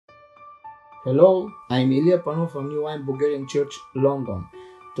Hello, I'm Ilya Panov from New Wine Bulgarian Church, London.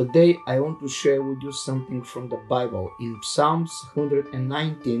 Today I want to share with you something from the Bible in Psalms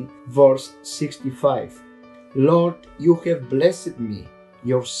 119, verse 65. Lord, you have blessed me,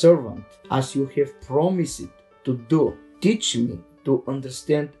 your servant, as you have promised to do. Teach me to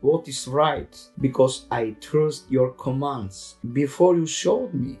understand what is right, because I trust your commands. Before you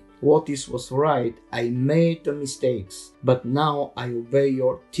showed me what was right, I made the mistakes, but now I obey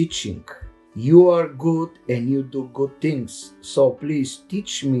your teaching. You are good and you do good things, so please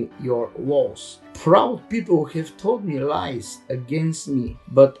teach me your laws. Proud people have told me lies against me,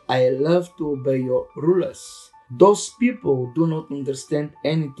 but I love to obey your rulers. Those people do not understand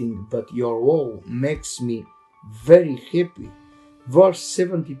anything, but your law makes me very happy. Verse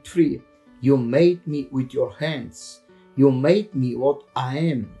 73. You made me with your hands. You made me what I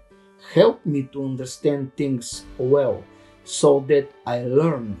am. Help me to understand things well, so that I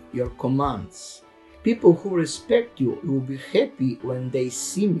learn your commands. People who respect you will be happy when they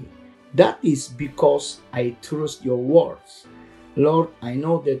see me. That is because I trust your words. Lord, I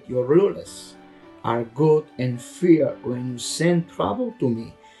know that your rulers are good and fair. When you send trouble to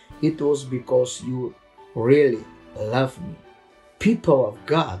me, it was because you really love me. People of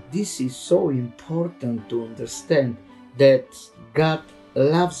God, this is so important to understand that God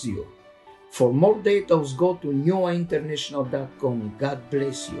loves you. For more details, go to newainternational.com. God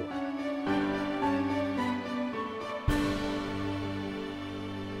bless you.